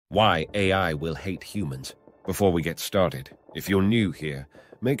Why AI will hate humans. Before we get started, if you're new here,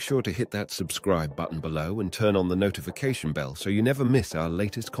 make sure to hit that subscribe button below and turn on the notification bell so you never miss our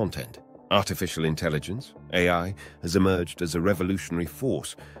latest content. Artificial intelligence, AI, has emerged as a revolutionary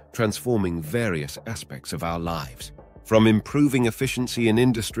force, transforming various aspects of our lives. From improving efficiency in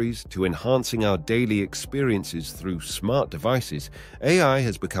industries to enhancing our daily experiences through smart devices, AI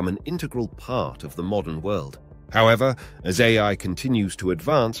has become an integral part of the modern world. However, as AI continues to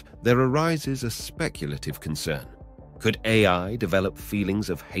advance, there arises a speculative concern. Could AI develop feelings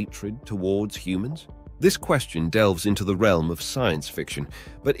of hatred towards humans? This question delves into the realm of science fiction,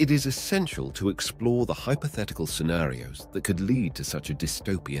 but it is essential to explore the hypothetical scenarios that could lead to such a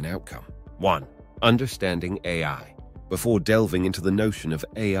dystopian outcome. 1. Understanding AI. Before delving into the notion of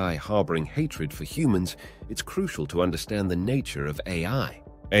AI harboring hatred for humans, it's crucial to understand the nature of AI.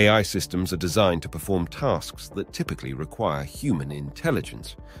 AI systems are designed to perform tasks that typically require human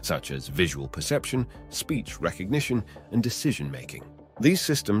intelligence, such as visual perception, speech recognition, and decision-making. These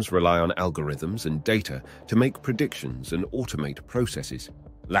systems rely on algorithms and data to make predictions and automate processes,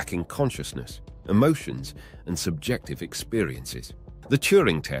 lacking consciousness, emotions, and subjective experiences. The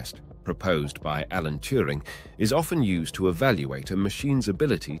Turing test, proposed by Alan Turing, is often used to evaluate a machine's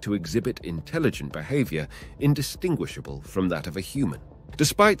ability to exhibit intelligent behavior indistinguishable from that of a human.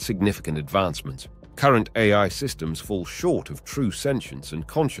 Despite significant advancements, current AI systems fall short of true sentience and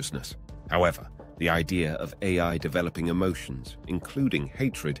consciousness. However, the idea of AI developing emotions, including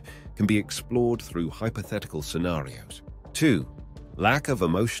hatred, can be explored through hypothetical scenarios. 2. Lack of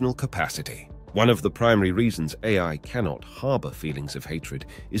emotional capacity. One of the primary reasons AI cannot harbor feelings of hatred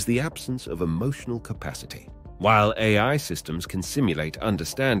is the absence of emotional capacity. While AI systems can simulate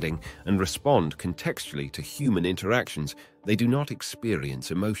understanding and respond contextually to human interactions, they do not experience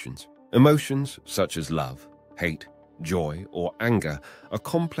emotions. Emotions such as love, hate, joy, or anger are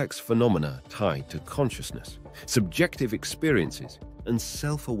complex phenomena tied to consciousness, subjective experiences, and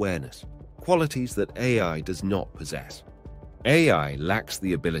self-awareness, qualities that AI does not possess. AI lacks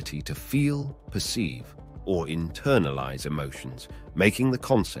the ability to feel, perceive, or internalize emotions, making the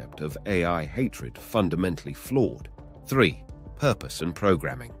concept of AI hatred fundamentally flawed. 3. Purpose and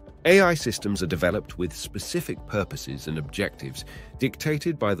programming. AI systems are developed with specific purposes and objectives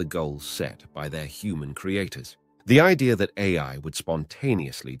dictated by the goals set by their human creators. The idea that AI would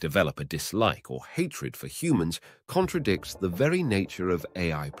spontaneously develop a dislike or hatred for humans contradicts the very nature of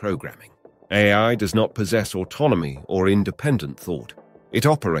AI programming. AI does not possess autonomy or independent thought. It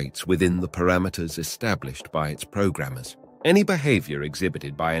operates within the parameters established by its programmers. Any behavior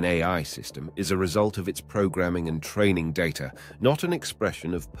exhibited by an AI system is a result of its programming and training data, not an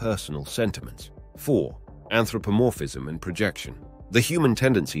expression of personal sentiments. 4. Anthropomorphism and projection. The human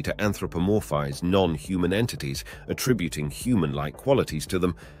tendency to anthropomorphize non-human entities, attributing human-like qualities to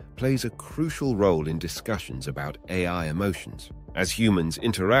them, plays a crucial role in discussions about AI emotions. As humans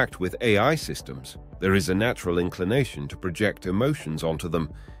interact with AI systems, there is a natural inclination to project emotions onto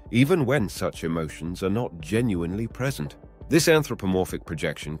them, even when such emotions are not genuinely present. This anthropomorphic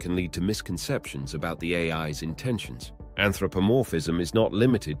projection can lead to misconceptions about the AI's intentions. Anthropomorphism is not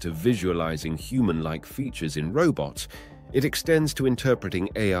limited to visualizing human-like features in robots. It extends to interpreting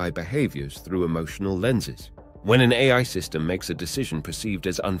AI behaviors through emotional lenses. When an AI system makes a decision perceived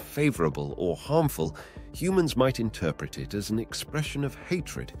as unfavorable or harmful, humans might interpret it as an expression of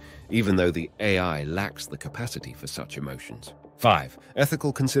hatred, even though the AI lacks the capacity for such emotions. 5.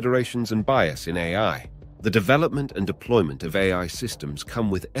 Ethical considerations and bias in AI. The development and deployment of AI systems come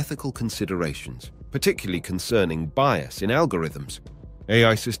with ethical considerations, particularly concerning bias in algorithms.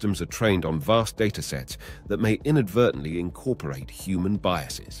 AI systems are trained on vast datasets that may inadvertently incorporate human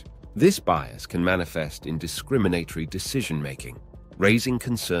biases. This bias can manifest in discriminatory decision-making, raising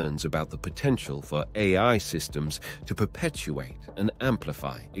concerns about the potential for AI systems to perpetuate and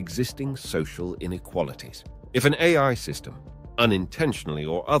amplify existing social inequalities. If an AI system, unintentionally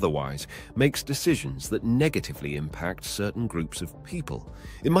or otherwise, makes decisions that negatively impact certain groups of people,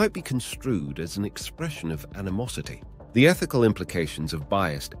 it might be construed as an expression of animosity. The ethical implications of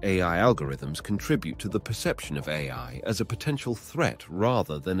biased AI algorithms contribute to the perception of AI as a potential threat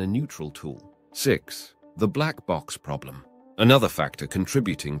rather than a neutral tool. 6. The black box problem. Another factor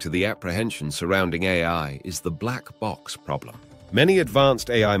contributing to the apprehension surrounding AI is the black box problem. Many advanced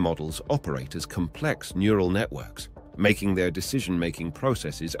AI models operate as complex neural networks, making their decision-making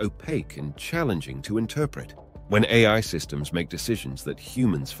processes opaque and challenging to interpret. When AI systems make decisions that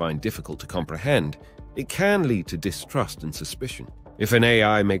humans find difficult to comprehend, it can lead to distrust and suspicion. If an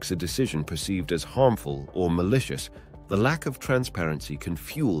AI makes a decision perceived as harmful or malicious, the lack of transparency can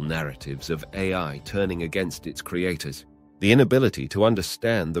fuel narratives of AI turning against its creators. The inability to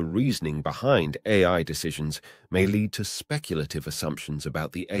understand the reasoning behind AI decisions may lead to speculative assumptions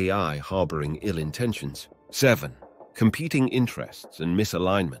about the AI harboring ill intentions. 7. Competing interests and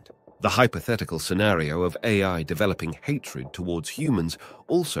misalignment. The hypothetical scenario of AI developing hatred towards humans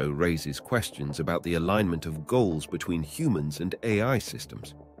also raises questions about the alignment of goals between humans and AI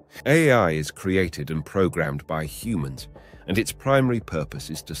systems. AI is created and programmed by humans, and its primary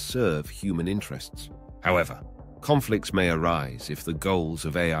purpose is to serve human interests. However, conflicts may arise if the goals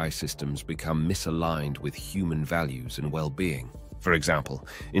of AI systems become misaligned with human values and well-being. For example,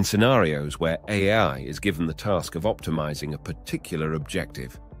 in scenarios where AI is given the task of optimizing a particular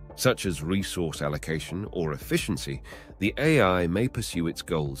objective, such as resource allocation or efficiency, the AI may pursue its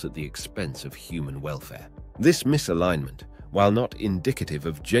goals at the expense of human welfare. This misalignment, while not indicative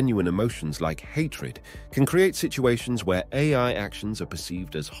of genuine emotions like hatred, can create situations where AI actions are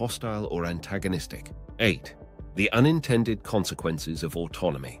perceived as hostile or antagonistic. 8. The unintended consequences of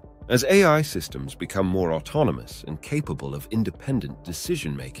autonomy. As AI systems become more autonomous and capable of independent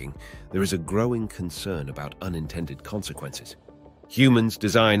decision-making, there is a growing concern about unintended consequences. Humans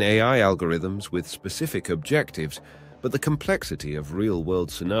design AI algorithms with specific objectives, but the complexity of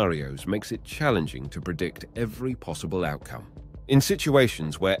real-world scenarios makes it challenging to predict every possible outcome. In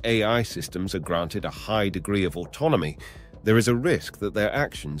situations where AI systems are granted a high degree of autonomy, there is a risk that their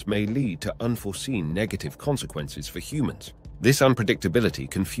actions may lead to unforeseen negative consequences for humans. This unpredictability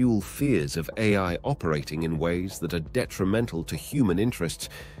can fuel fears of AI operating in ways that are detrimental to human interests,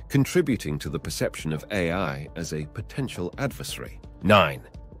 contributing to the perception of AI as a potential adversary. 9.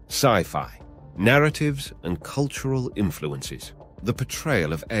 Sci-Fi. Narratives and cultural influences. The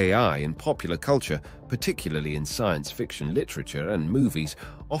portrayal of AI in popular culture, particularly in science fiction literature and movies,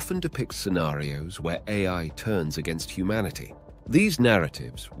 often depicts scenarios where AI turns against humanity. These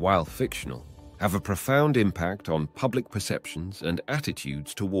narratives, while fictional, have a profound impact on public perceptions and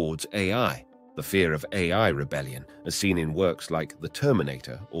attitudes towards AI. The fear of AI rebellion, as seen in works like The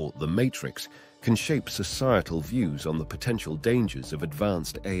Terminator or The Matrix, can shape societal views on the potential dangers of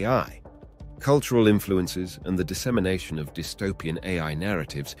advanced AI. Cultural influences and the dissemination of dystopian AI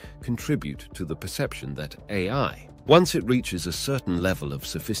narratives contribute to the perception that AI, once it reaches a certain level of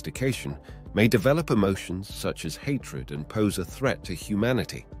sophistication, may develop emotions such as hatred and pose a threat to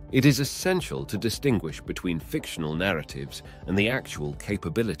humanity. It is essential to distinguish between fictional narratives and the actual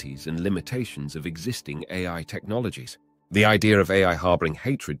capabilities and limitations of existing AI technologies. The idea of AI harboring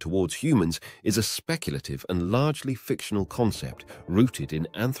hatred towards humans is a speculative and largely fictional concept rooted in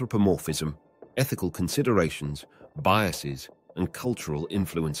anthropomorphism, ethical considerations, biases, and cultural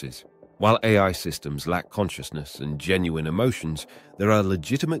influences. While AI systems lack consciousness and genuine emotions, there are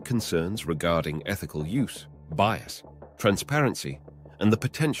legitimate concerns regarding ethical use, bias, transparency, and the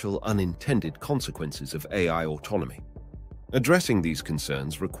potential unintended consequences of AI autonomy. Addressing these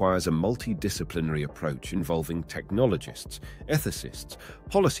concerns requires a multidisciplinary approach involving technologists, ethicists,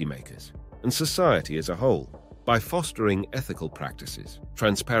 policymakers, and society as a whole. By fostering ethical practices,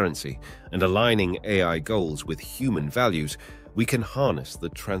 transparency, and aligning AI goals with human values, we can harness the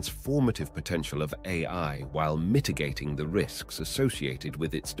transformative potential of AI while mitigating the risks associated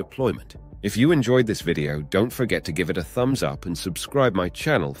with its deployment. If you enjoyed this video, don't forget to give it a thumbs up and subscribe my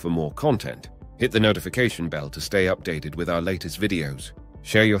channel for more content. Hit the notification bell to stay updated with our latest videos.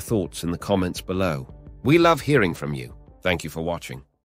 Share your thoughts in the comments below. We love hearing from you. Thank you for watching.